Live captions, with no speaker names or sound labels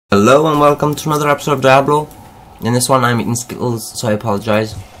Hello and welcome to another episode of Diablo. In this one I'm eating Skittles, so I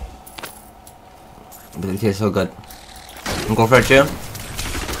apologise. But it tastes so good. I'm going for it too.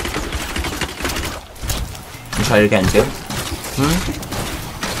 And try it again too.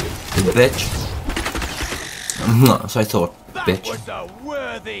 You bitch. So I thought, bitch. Was a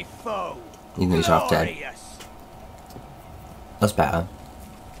worthy foe. Even though he's half dead. That's better.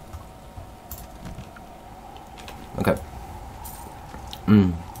 Okay.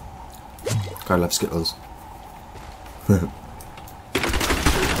 I love Skittles.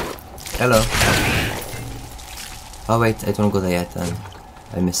 Hello. Oh wait, I don't go there yet then.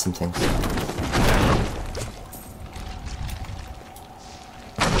 I missed some things.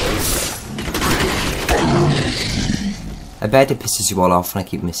 I bet it pisses you all off when I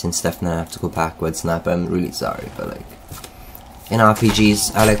keep missing stuff and then I have to go backwards and that, but I'm really sorry, but like... In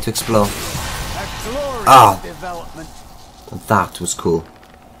RPGs, I like to explore. Ah! That was cool.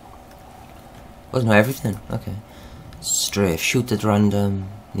 Wasn't everything? Okay. Strafe. Shoot at random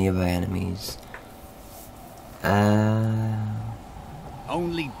nearby enemies.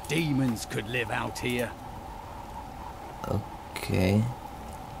 Only demons could live out here. Okay.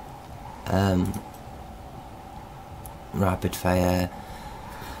 Rapid fire.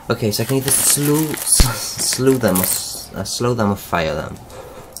 Okay, so I can either slow them or fire them.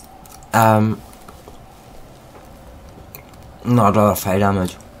 No, I'd rather fire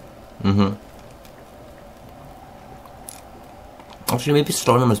damage. Actually, maybe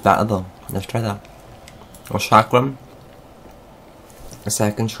slowing them is better though. Let's try that. Or chakram. A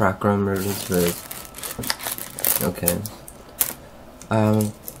second chakram really good. Okay.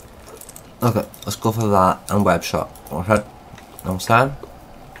 Okay, let's go for that and web shot. Okay. Understand?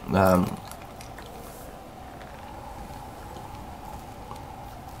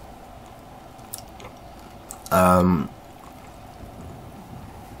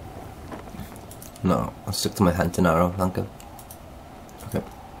 No, I'll stick to my hunting arrow, thank you. Okay.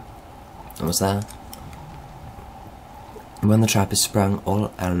 Almost there. When the trap is sprung,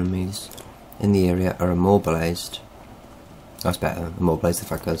 all enemies in the area are immobilized. That's better, immobilize the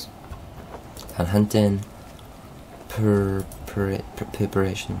fuckers. And hunting preparation.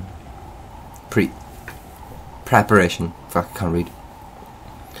 Preparation. Fuck, I can't read.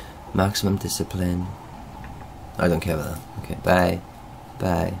 Maximum discipline. I don't care about that. Okay, bye.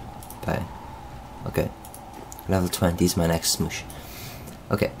 Bye. Bye. Okay. Level 20 is my next smoosh.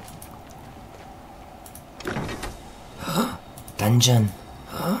 Okay. Dungeon.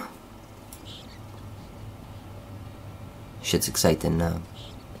 Shit's exciting now.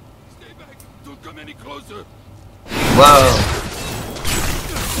 Stay back. Don't come any closer. Whoa.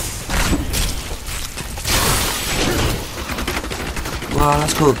 Wow,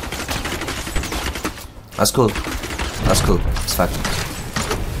 that's cool. That's cool. That's cool. It's fun.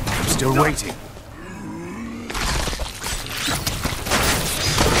 I'm still waiting.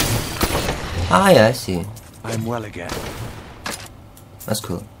 Ah, yeah, I see. I'm well again. That's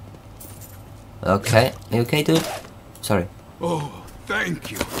cool. Okay. You okay, dude? Sorry. Oh,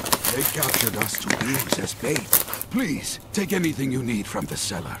 thank you. They captured us to use as bait. Please, take anything you need from the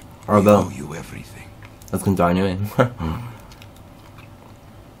cellar. We owe you everything. Let's continue in.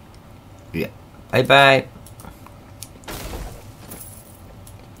 Yeah. Bye bye.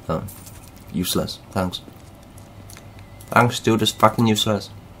 Oh. Useless. Thanks. Thanks, dude. It's fucking useless.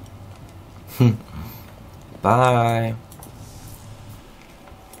 Bye.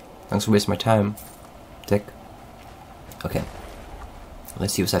 Thanks for wasting my time, dick. Okay.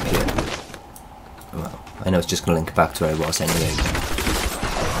 Let's see what's up here. Well, I know it's just gonna link back to where I was anyway.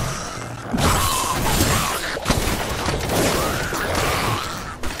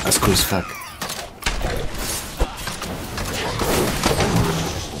 That's cool as fuck.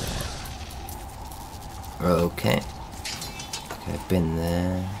 Okay. Okay, I've been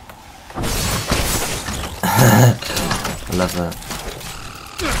there. I love that.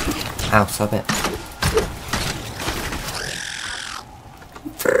 Ow, stop it.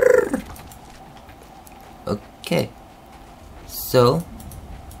 Okay. So.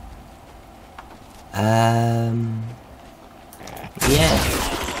 Yeah.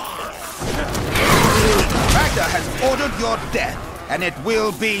 Magda has ordered your death, and it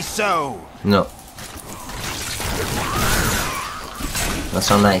will be so. No. That's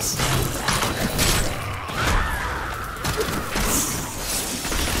so nice.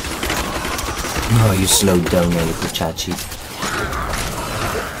 Oh, you slowed down there, little chat sheet.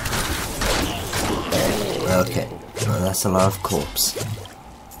 Okay. Well, that's a lot of corpse.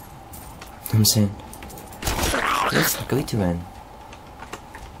 I'm saying. Where's the guy to run?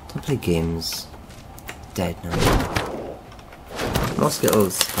 Don't play games. Dead now. More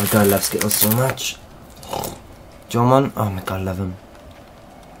Skittles. Oh god, I love Skittles so much. Do you want one? Oh my god, I love them.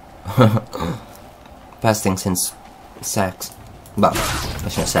 Best thing since sex. Well, I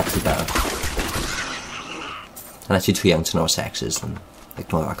shouldn't sex is better. Unless you're too young to know what sex is, then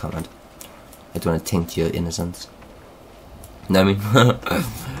ignore that comment. I don't want to taint your innocence. Know what I mean?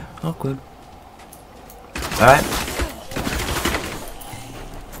 Awkward. Alright.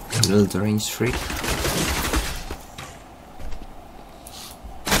 Little deranged freak.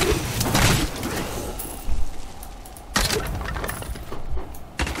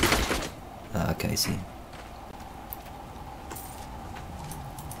 Okay, I see.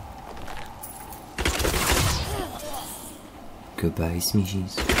 Goodbye,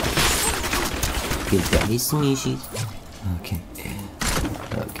 species. Goodbye, species. Okay.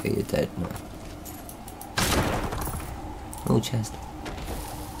 Okay, you're dead now. Oh, chest.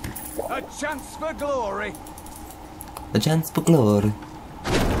 A chance for glory. A chance for glory.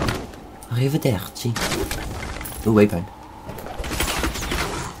 Arrivederci. Oh, waypoint.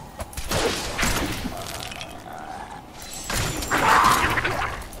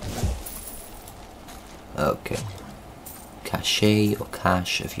 Okay. Cache or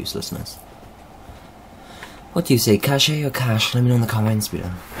cache of uselessness. What do you say, cache or cache? Let me know in the comments below.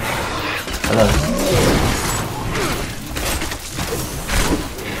 Hello.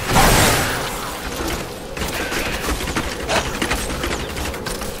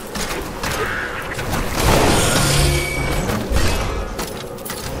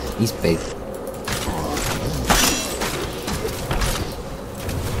 He's big.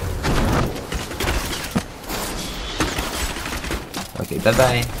 Okay,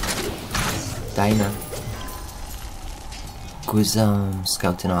 bye-bye. Die now. Guzam,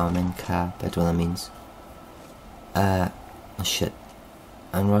 scouting arm and cap, I don't know what that means. Oh shit.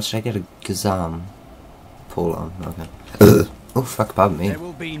 And what should I get a Guzam? Pole on, okay. Oh fuck, pardon me. There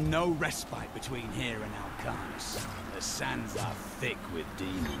will be no respite between here and Alcanus. The sands are thick with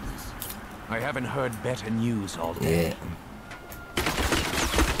demons. I haven't heard better news all day. Yeah.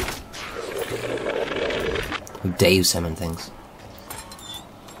 How dare you summon things?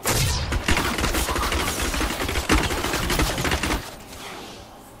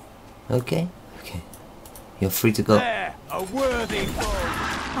 Okay, okay. You're free to go. There, a worthy foe.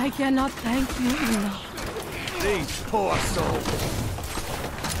 I cannot thank you enough. These poor souls.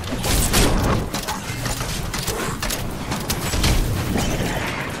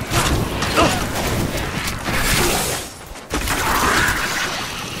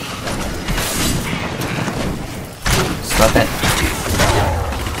 Stop it.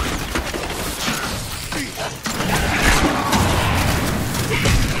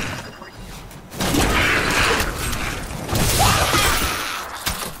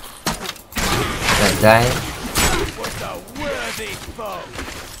 Die. Was a worthy foe.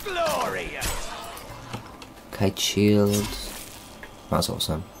 Glorious. Kite shield. That's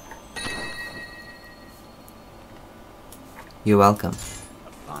awesome. You're welcome. A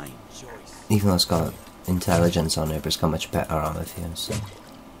fine choice. Even though it's got intelligence on it, but it's got much better armor for you, so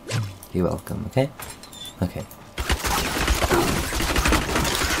you're welcome, okay? Okay.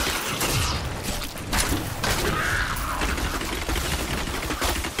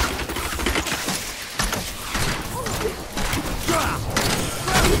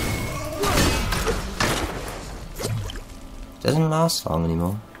 Doesn't last long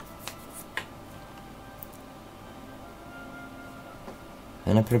anymore.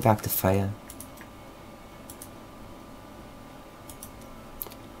 And I put it back to fire.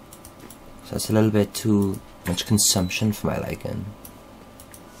 So that's a little bit too much consumption for my liking.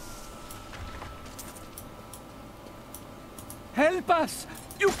 Help us!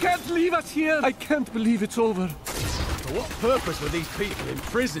 You can't leave us here! I can't believe it's over. For what purpose were these people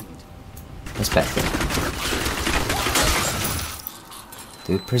imprisoned? That's better.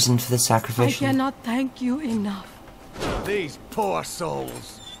 Do prison for the I sacrificial. cannot thank you enough. These poor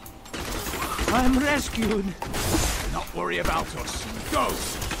souls. I'm rescued. Not worry about us. Go!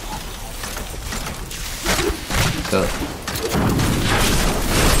 Go.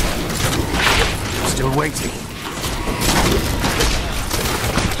 Still waiting.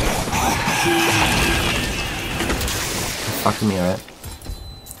 Fucking me, alright?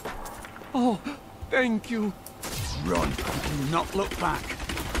 Oh, thank you. Run. Do not look back.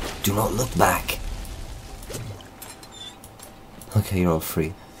 Do not look back. Okay, you're all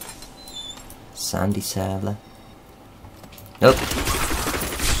free. Sandy Sailor. Nope.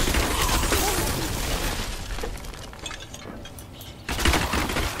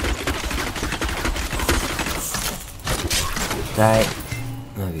 Die.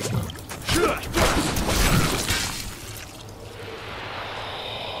 There we go.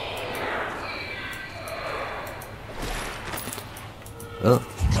 Oh.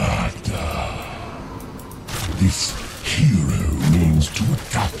 This hero means to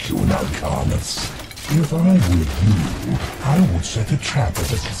attack you in Alcanus. If I were you, I would set a trap at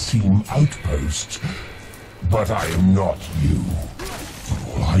the casino outpost. But I am not you. For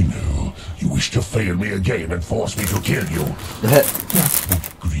all I know, you wish to fail me again and force me to kill you. That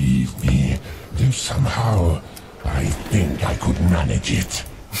would grieve me, though somehow I think I could manage it.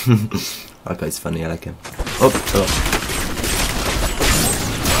 That guy's funny, I like him. Oh.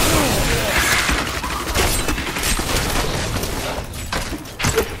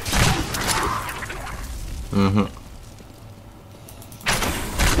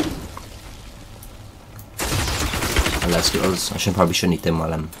 I probably shouldn't eat them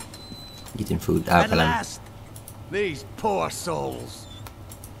while I'm eating food. At last, these poor souls.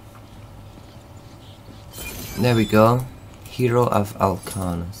 There we go. Hero of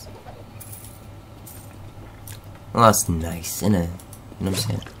Alcanus. Well, that's nice, innit? You know what I'm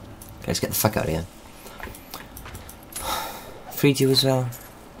saying? Guys, get the fuck out of here. Freed you as well.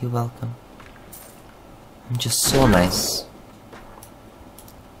 You're welcome. I'm just so nice.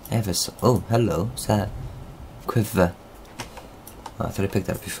 Ever so. Oh, hello. What's that? Quiver. Oh, I thought I picked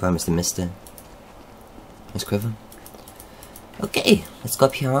that up before. I must have missed it. Nice quiver. Okay, let's go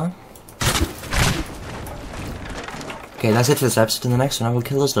up here. Okay, that's it for this episode. In the next one, I will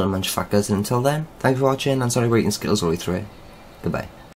kill those little munch fuckers. And until then, thank you for watching. And sorry we're eating Skittles all the way through it. Goodbye.